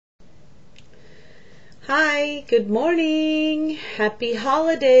Hi, good morning. Happy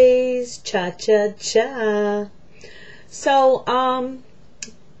holidays. Cha-cha-cha. So,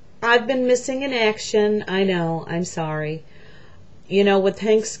 I've been missing in action. I know, I'm sorry. You know, with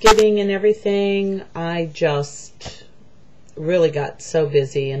Thanksgiving and everything, I just really got so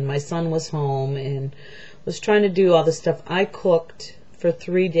busy, and my son was home and was trying to do all the stuff. I cooked for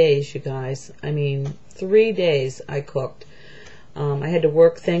 3 days, you guys. I mean, 3 days I cooked. I had to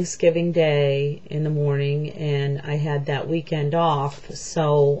work Thanksgiving Day in the morning, and I had that weekend off.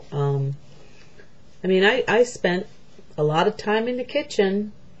 So, I mean, I spent a lot of time in the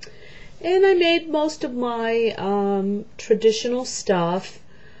kitchen, and I made most of my traditional stuff.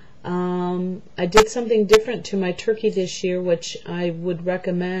 I did something different to my turkey this year, which I would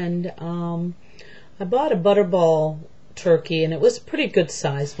recommend. I bought a Butterball turkey, and it was a pretty good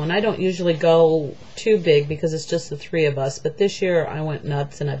size one. I don't usually go too big because it's just the three of us, but this year I went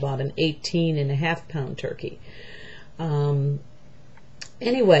nuts and I bought an 18.5-pound turkey.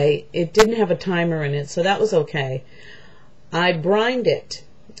 Anyway, it didn't have a timer in it, so that was okay. I brined it,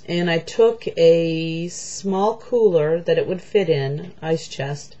 and I took a small cooler that it would fit in, ice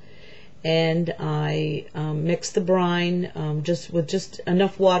chest, and I mixed the brine with just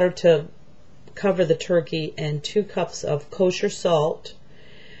enough water to cover the turkey, and 2 cups of kosher salt.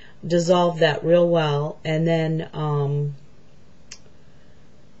 Dissolve that real well, and then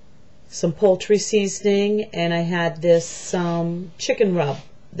some poultry seasoning, and I had this chicken rub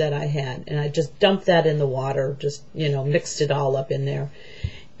that I had, and I just dumped that in the water, just, you know, mixed it all up in there,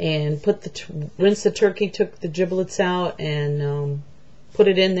 and rinsed the turkey, took the giblets out, and put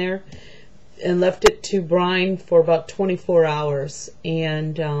it in there, and left it to brine for about 24 hours,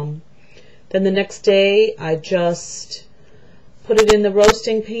 and then the next day, I just put it in the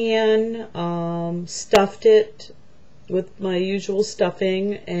roasting pan, stuffed it with my usual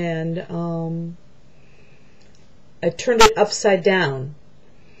stuffing, and I turned it upside down.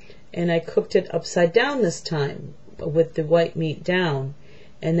 And I cooked it upside down this time with the white meat down.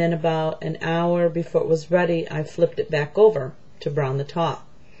 And then about an hour before it was ready, I flipped it back over to brown the top.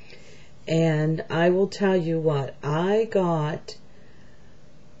 And I will tell you what, I got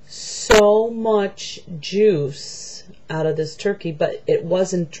so much juice out of this turkey, but it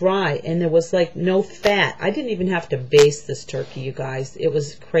wasn't dry, and there was like no fat. I didn't even have to baste this turkey, you guys. It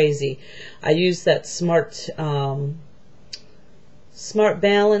was crazy. I used that Smart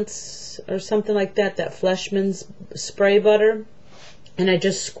Balance or something like that, that Fleshman's spray butter, and I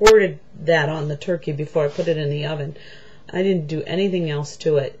just squirted that on the turkey before I put it in the oven. I didn't do anything else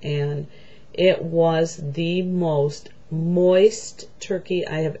to it, and it was the most moist turkey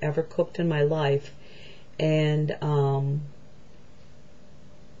I have ever cooked in my life. And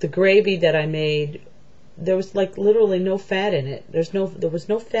the gravy that I made, there was like literally no fat in it. There was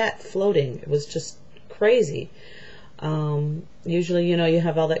no fat floating. It was just crazy. Usually, you know, you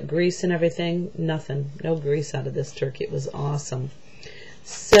have all that grease and everything. Nothing, no grease out of this turkey. It was awesome.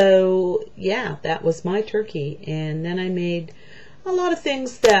 So yeah, that was my turkey. And then I made a lot of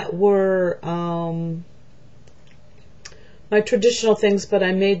things that were my traditional things, but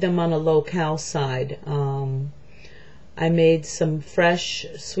I made them on a low-cal side. I made some fresh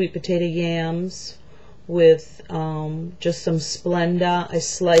sweet potato yams with just some Splenda. I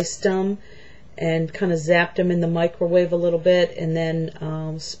sliced them and kind of zapped them in the microwave a little bit, and then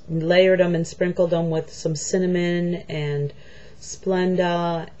layered them and sprinkled them with some cinnamon and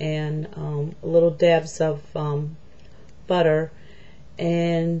Splenda and little dabs of butter,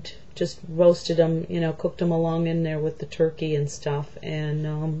 and just roasted them, you know, cooked them along in there with the turkey and stuff.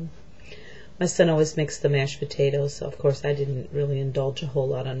 And my son always makes the mashed potatoes, so of course I didn't really indulge a whole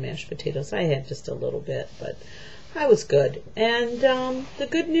lot on mashed potatoes. I had just a little bit, but I was good. And the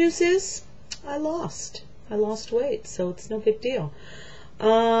good news is I lost weight, so it's no big deal.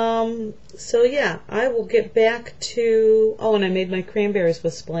 So yeah, I will get back to, oh, and I made my cranberries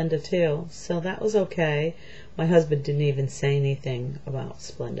with Splenda too, so that was okay. My husband didn't even say anything about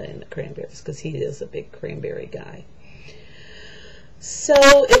Splenda and the cranberries because he is a big cranberry guy. So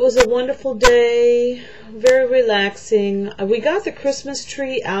it was a wonderful day, very relaxing. We got the Christmas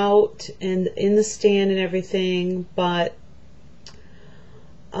tree out and in the stand and everything, but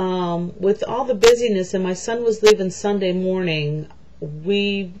with all the busyness, and my son was leaving Sunday morning,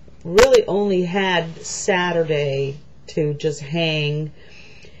 we really only had Saturday to just hang.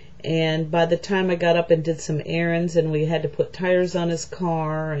 And by the time I got up and did some errands, and we had to put tires on his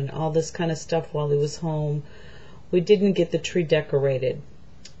car and all this kind of stuff while he was home, we didn't get the tree decorated.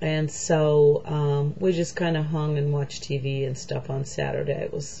 And so we just kind of hung and watched TV and stuff on Saturday.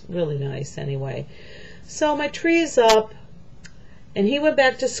 It was really nice anyway. So my tree is up, and he went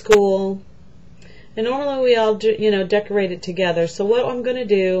back to school, And normally we all decorate it together. So what I'm going to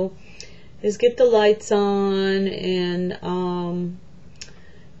do is get the lights on and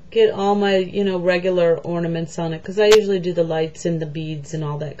get all my regular ornaments on it, because I usually do the lights and the beads and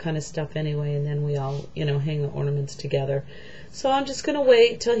all that kind of stuff anyway, and then we all hang the ornaments together. So I'm just going to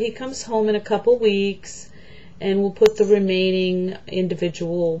wait till he comes home in a couple weeks, and we'll put the remaining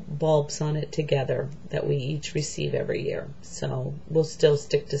individual bulbs on it together that we each receive every year. So we'll still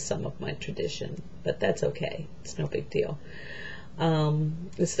stick to some of my tradition, but that's okay. It's no big deal.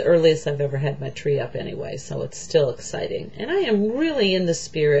 It's the earliest I've ever had my tree up anyway, so it's still exciting. And I am really in the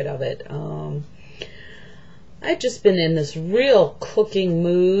spirit of it. I've just been in this real cooking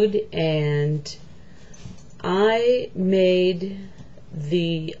mood, and I made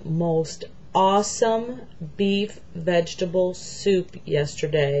the most awesome beef vegetable soup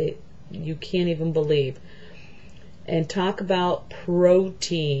yesterday. You can't even believe. And talk about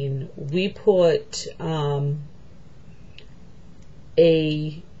protein. We put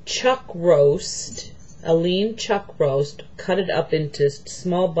a chuck roast, a lean chuck roast, cut it up into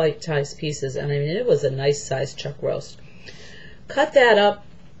small bite-sized pieces, and I mean, it was a nice sized chuck roast. Cut that up,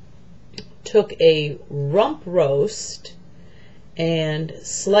 took a rump roast and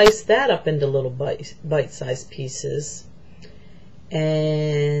sliced that up into little bite-sized pieces,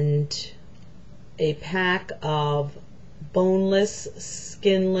 and a pack of boneless,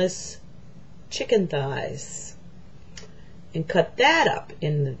 skinless chicken thighs, and cut that up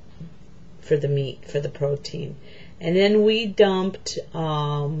for the meat, for the protein. And then we dumped,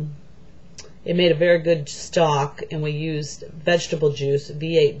 it made a very good stock, and we used vegetable juice,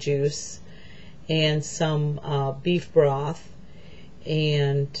 V8 juice, and some beef broth,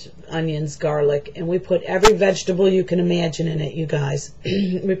 and onions, garlic, and we put every vegetable you can imagine in it, you guys.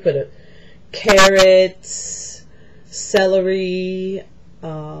 We put carrots, celery,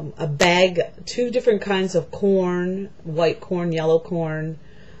 a bag, 2 different kinds of corn, white corn, yellow corn,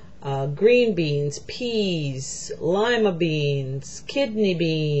 green beans, peas, lima beans, kidney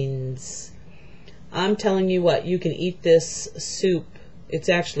beans. I'm telling you what, you can eat this soup. It's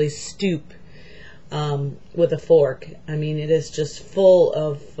actually stoop, with a fork. I mean, it is just full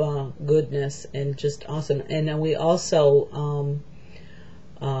of goodness and just awesome. And then we also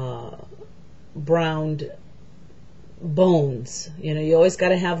browned bones. You always got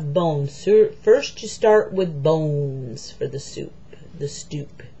to have bones. So first you start with bones for the soup, the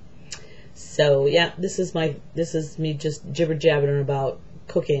stoop. So yeah, this is me just jibber jabbering about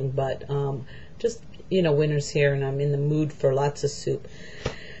cooking, but just winter's here and I'm in the mood for lots of soup.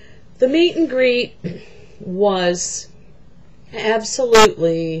 The meet and greet was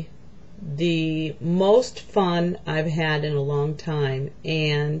absolutely the most fun I've had in a long time,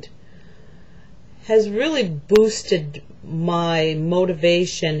 and has really boosted my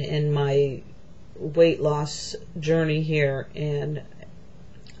motivation in my weight loss journey here. And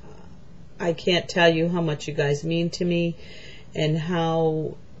I can't tell you how much you guys mean to me, and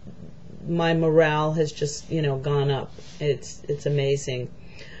how my morale has just gone up. It's amazing.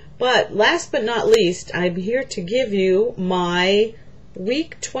 But last but not least, I'm here to give you my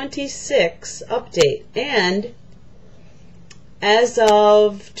week 26 update. And as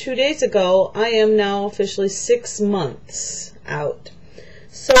of 2 days ago, I am now officially 6 months out.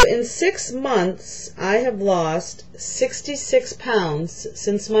 So in 6 months, I have lost 66 pounds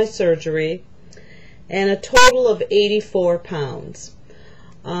since my surgery, and a total of 84 pounds.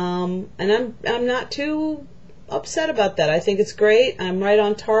 And I'm not too upset about that. I think it's great. I'm right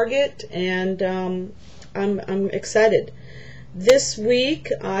on target, and I'm excited. This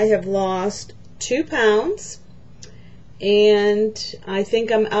week I have lost 2 pounds, and I think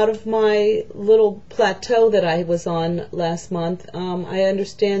I'm out of my little plateau that I was on last month. I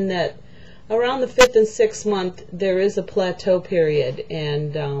understand that around the 5th and 6th month there is a plateau period,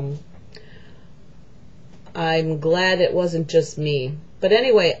 and I'm glad it wasn't just me. But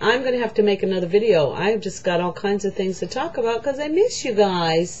anyway, I'm going to have to make another video. I've just got all kinds of things to talk about because I miss you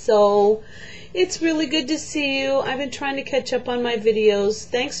guys. So it's really good to see you. I've been trying to catch up on my videos.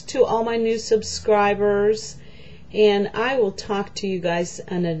 Thanks to all my new subscribers. And I will talk to you guys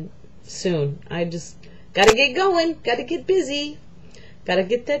soon. I just got to get going. Got to get busy. Got to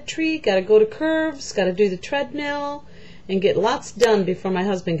get that tree. Got to go to Curves. Got to do the treadmill. And get lots done before my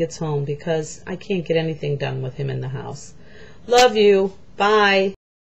husband gets home, because I can't get anything done with him in the house. Love you. Bye.